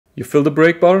You fill the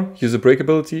break bar, use a break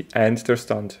ability, and they're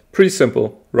stunned. Pretty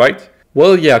simple, right?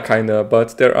 Well, yeah, kinda,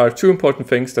 but there are two important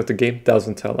things that the game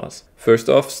doesn't tell us. First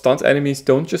off, stunned enemies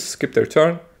don't just skip their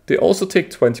turn, they also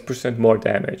take 20% more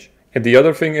damage. And the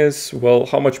other thing is, well,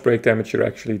 how much break damage you're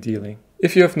actually dealing.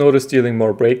 If you have noticed dealing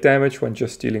more break damage when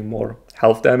just dealing more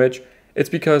health damage, it's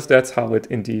because that's how it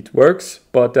indeed works,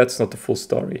 but that's not the full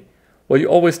story. While you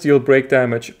always deal break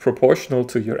damage proportional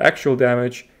to your actual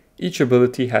damage, each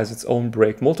ability has its own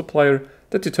break multiplier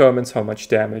that determines how much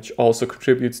damage also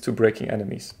contributes to breaking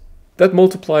enemies. That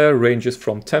multiplier ranges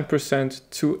from 10%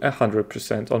 to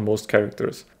 100% on most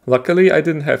characters. Luckily, I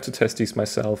didn't have to test these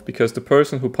myself because the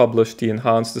person who published the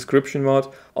enhanced description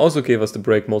mod also gave us the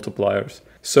break multipliers.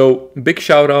 So, big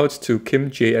shout out to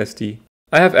KimJSD.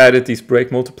 I have added these break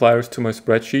multipliers to my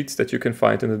spreadsheets that you can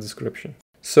find in the description.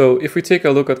 So if we take a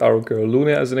look at our girl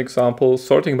Luna as an example,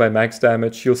 sorting by max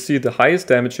damage, you'll see the highest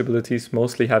damage abilities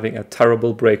mostly having a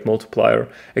terrible break multiplier,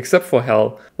 except for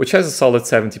Hell, which has a solid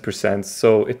 70%,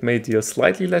 so it may deal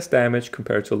slightly less damage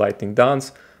compared to Lightning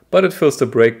Dance, but it fills the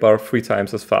break bar 3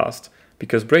 times as fast,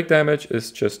 because break damage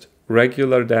is just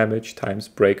regular damage times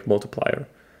break multiplier.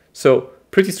 So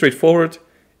pretty straightforward,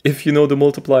 if you know the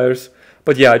multipliers.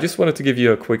 But yeah, I just wanted to give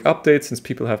you a quick update since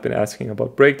people have been asking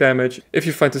about break damage. If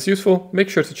you find this useful, make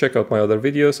sure to check out my other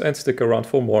videos and stick around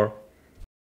for more.